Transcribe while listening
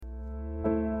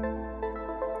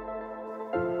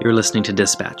You're listening to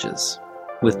Dispatches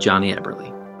with Johnny Eberly.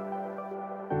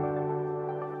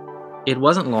 It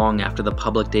wasn't long after the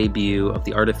public debut of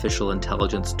the artificial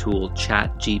intelligence tool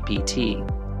ChatGPT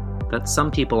that some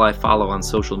people I follow on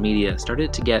social media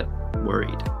started to get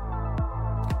worried.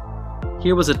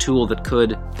 Here was a tool that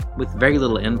could, with very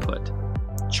little input,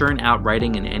 churn out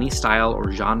writing in any style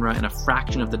or genre in a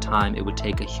fraction of the time it would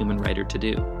take a human writer to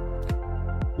do.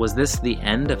 Was this the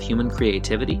end of human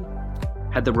creativity?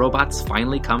 Had the robots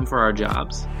finally come for our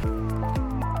jobs?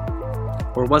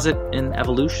 Or was it an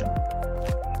evolution?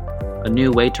 A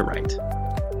new way to write?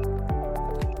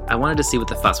 I wanted to see what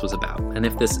the fuss was about, and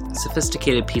if this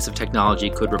sophisticated piece of technology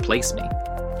could replace me.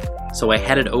 So I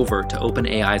headed over to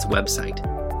OpenAI's website,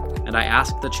 and I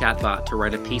asked the chatbot to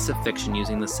write a piece of fiction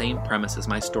using the same premise as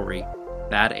my story,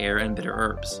 Bad Air and Bitter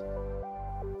Herbs.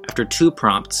 After 2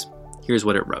 prompts, here's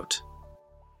what it wrote.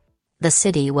 The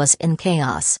city was in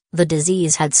chaos. The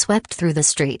disease had swept through the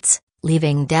streets,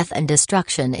 leaving death and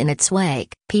destruction in its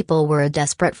wake. People were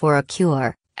desperate for a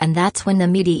cure, and that's when the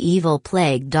medieval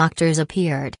plague doctors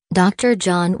appeared. Dr.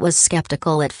 John was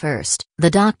skeptical at first.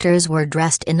 The doctors were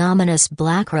dressed in ominous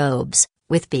black robes,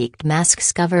 with beaked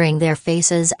masks covering their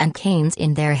faces and canes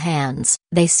in their hands.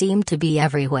 They seemed to be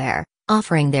everywhere,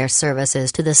 offering their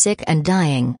services to the sick and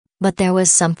dying. But there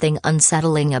was something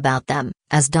unsettling about them.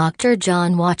 As Dr.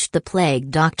 John watched the plague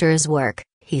doctors work,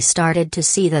 he started to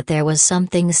see that there was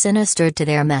something sinister to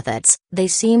their methods. They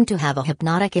seemed to have a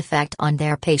hypnotic effect on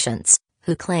their patients,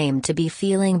 who claimed to be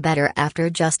feeling better after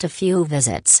just a few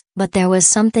visits. But there was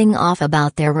something off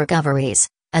about their recoveries,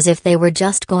 as if they were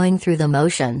just going through the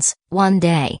motions. One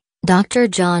day, Dr.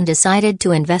 John decided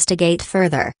to investigate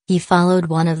further. He followed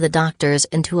one of the doctors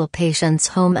into a patient's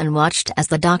home and watched as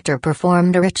the doctor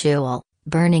performed a ritual,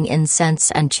 burning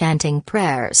incense and chanting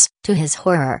prayers. To his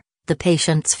horror, the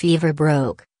patient's fever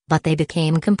broke, but they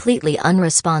became completely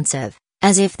unresponsive,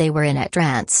 as if they were in a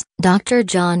trance. Dr.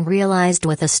 John realized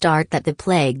with a start that the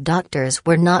plague doctors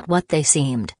were not what they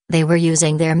seemed. They were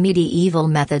using their medieval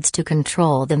methods to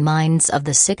control the minds of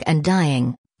the sick and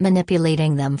dying,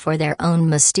 manipulating them for their own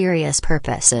mysterious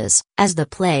purposes. As the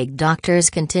plague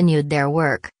doctors continued their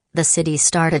work, the city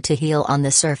started to heal on the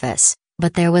surface,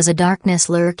 but there was a darkness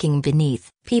lurking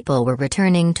beneath. People were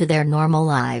returning to their normal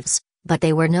lives, but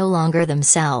they were no longer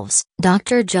themselves.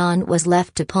 Dr. John was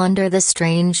left to ponder the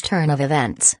strange turn of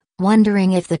events,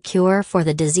 wondering if the cure for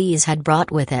the disease had brought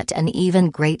with it an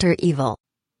even greater evil.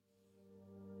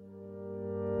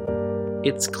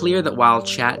 It's clear that while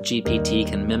ChatGPT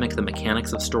can mimic the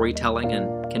mechanics of storytelling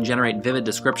and can generate vivid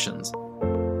descriptions,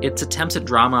 its attempts at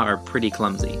drama are pretty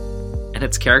clumsy, and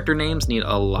its character names need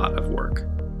a lot of work.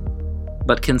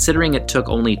 But considering it took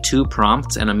only 2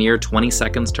 prompts and a mere 20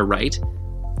 seconds to write,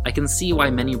 I can see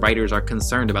why many writers are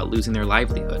concerned about losing their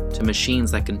livelihood to machines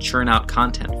that can churn out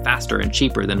content faster and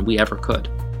cheaper than we ever could.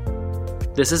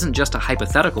 This isn't just a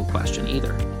hypothetical question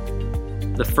either.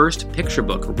 The first picture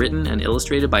book written and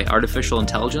illustrated by artificial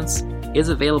intelligence is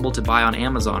available to buy on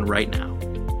Amazon right now.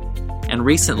 And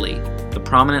recently, the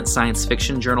prominent science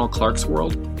fiction journal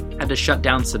Clarkesworld had to shut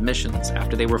down submissions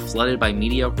after they were flooded by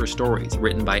mediocre stories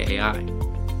written by AI.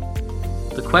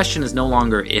 The question is no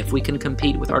longer if we can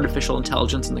compete with artificial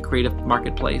intelligence in the creative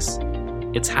marketplace,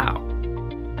 it's how.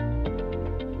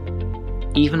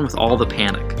 Even with all the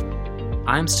panic,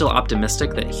 I'm still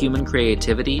optimistic that human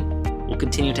creativity will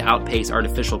continue to outpace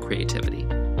artificial creativity.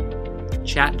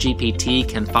 ChatGPT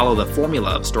can follow the formula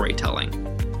of storytelling,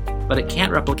 but it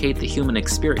can't replicate the human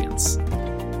experience.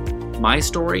 My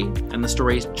story and the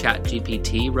stories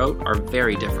ChatGPT wrote are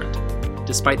very different,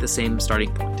 despite the same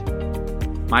starting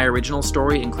point. My original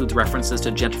story includes references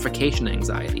to gentrification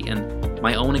anxiety and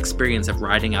my own experience of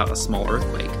riding out a small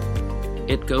earthquake.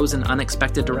 It goes in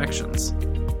unexpected directions.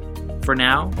 For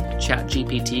now,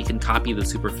 ChatGPT can copy the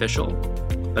superficial,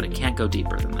 but it can't go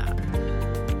deeper than that.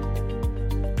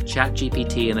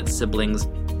 ChatGPT and its siblings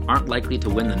aren't likely to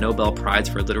win the Nobel Prize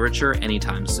for Literature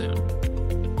anytime soon.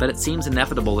 But it seems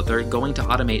inevitable that they're going to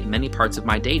automate many parts of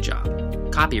my day job,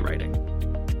 copywriting.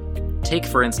 Take,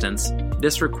 for instance,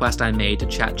 this request I made to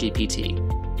ChatGPT,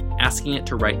 asking it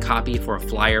to write copy for a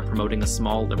flyer promoting a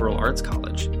small liberal arts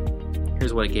college.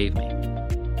 Here's what it gave me.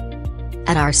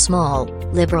 At our small,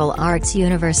 liberal arts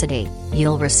university,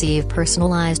 you'll receive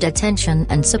personalized attention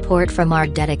and support from our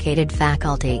dedicated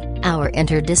faculty. Our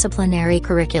interdisciplinary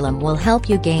curriculum will help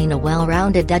you gain a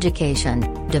well-rounded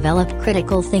education, develop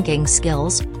critical thinking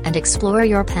skills, and explore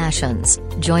your passions.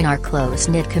 Join our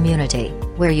close-knit community,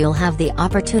 where you'll have the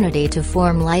opportunity to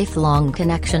form lifelong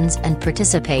connections and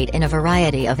participate in a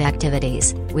variety of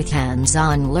activities, with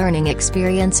hands-on learning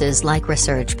experiences like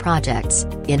research projects,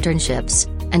 internships,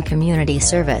 and community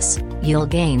service. You'll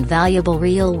gain valuable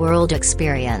real-world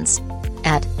experience.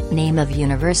 At Name of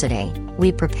University,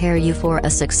 we prepare you for a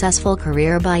successful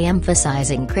career by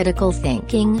emphasizing critical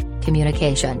thinking,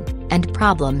 communication, and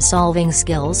problem-solving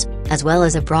skills, as well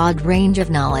as a broad range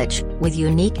of knowledge. With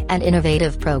unique and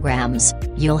innovative programs,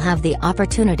 you'll have the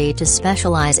opportunity to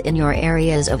specialize in your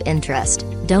areas of interest.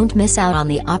 Don't miss out on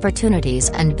the opportunities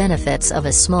and benefits of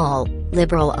a small,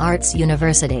 liberal arts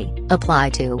university. Apply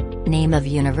to Name of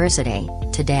University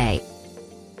today.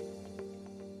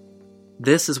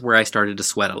 This is where I started to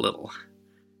sweat a little.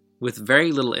 With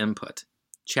very little input,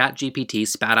 ChatGPT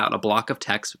spat out a block of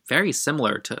text very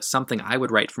similar to something I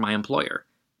would write for my employer,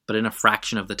 but in a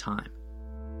fraction of the time.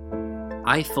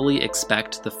 I fully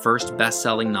expect the first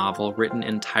best-selling novel written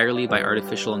entirely by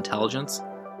artificial intelligence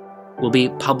will be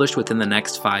published within the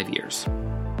next 5 years.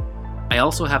 I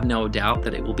also have no doubt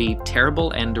that it will be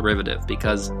terrible and derivative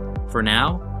because, for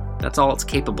now, that's all it's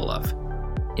capable of,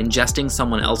 ingesting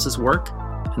someone else's work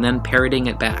and then parroting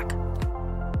it back.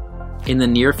 In the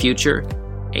near future,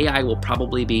 AI will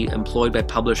probably be employed by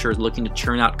publishers looking to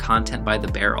churn out content by the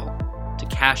barrel, to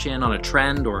cash in on a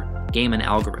trend or game an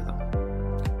algorithm.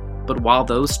 But while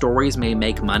those stories may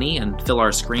make money and fill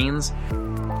our screens,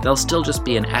 they'll still just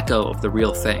be an echo of the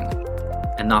real thing,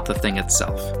 and not the thing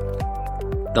itself.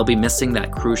 They'll be missing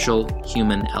that crucial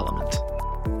human element.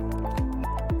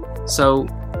 So,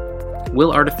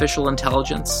 will artificial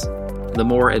intelligence, the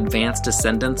more advanced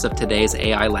descendants of today's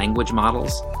AI language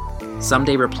models,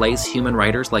 someday replace human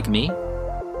writers like me?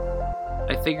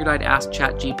 I figured I'd ask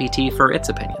ChatGPT for its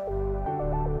opinion.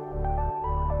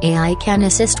 AI can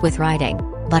assist with writing,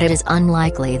 but it is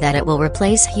unlikely that it will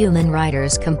replace human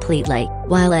writers completely.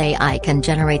 While AI can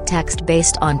generate text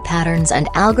based on patterns and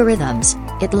algorithms,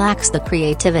 it lacks the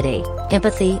creativity,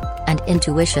 empathy, and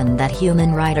intuition that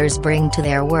human writers bring to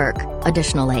their work.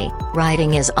 Additionally,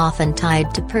 writing is often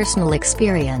tied to personal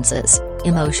experiences,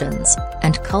 emotions,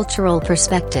 and cultural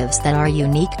perspectives that are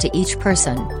unique to each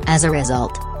person. As a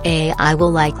result, AI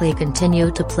will likely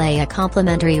continue to play a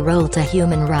complementary role to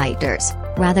human writers,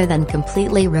 rather than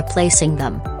completely replacing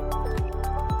them.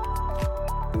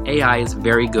 AI is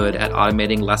very good at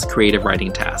automating less creative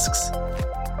writing tasks.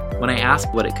 When I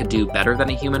asked what it could do better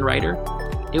than a human writer,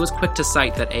 it was quick to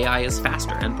cite that AI is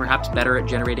faster and perhaps better at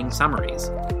generating summaries,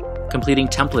 completing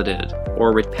templated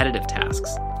or repetitive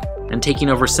tasks, and taking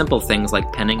over simple things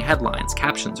like penning headlines,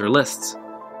 captions, or lists.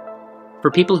 For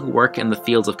people who work in the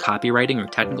fields of copywriting or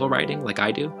technical writing, like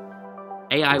I do,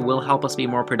 AI will help us be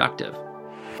more productive,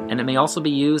 and it may also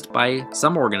be used by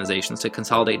some organizations to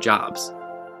consolidate jobs,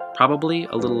 probably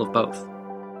a little of both.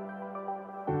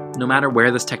 No matter where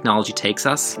this technology takes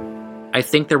us, I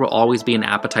think there will always be an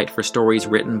appetite for stories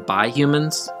written by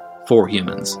humans, for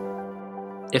humans.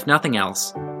 If nothing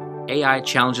else, AI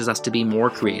challenges us to be more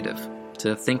creative,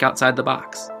 to think outside the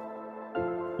box.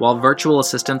 While virtual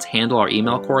assistants handle our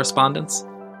email correspondence,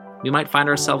 we might find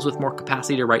ourselves with more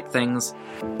capacity to write things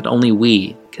that only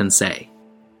we can say.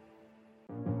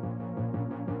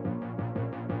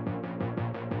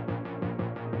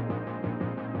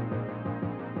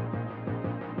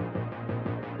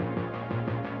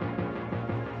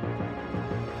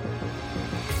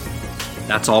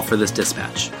 That's all for this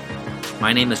dispatch.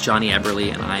 My name is Johnny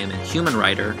Eberly, and I am a human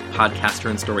writer, podcaster,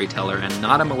 and storyteller, and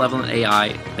not a malevolent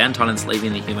AI bent on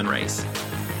enslaving the human race.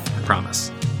 I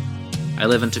promise. I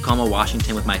live in Tacoma,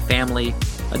 Washington with my family,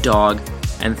 a dog,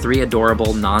 and 3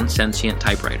 adorable non-sentient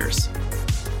typewriters.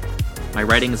 My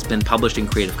writing has been published in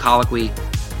Creative Colloquy,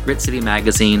 Grit City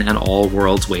Magazine, and All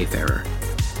Worlds Wayfarer.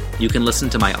 You can listen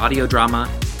to my audio drama,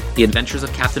 The Adventures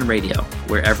of Captain Radio,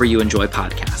 wherever you enjoy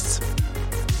podcasts.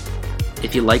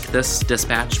 If you like this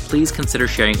dispatch, please consider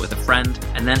sharing it with a friend,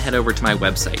 and then head over to my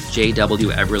website,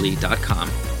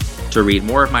 jweberly.com, to read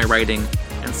more of my writing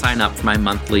and sign up for my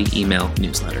monthly email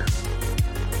newsletter.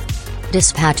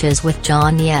 Dispatches with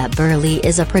Johnny Eberly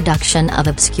is a production of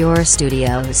Obscure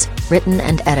Studios, written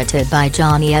and edited by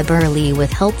Johnny Eberly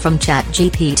with help from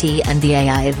ChatGPT and the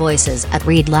AI voices at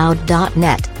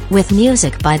readloud.net, with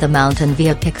music by The Mountain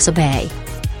via Pixabay.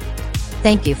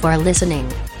 Thank you for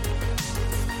listening.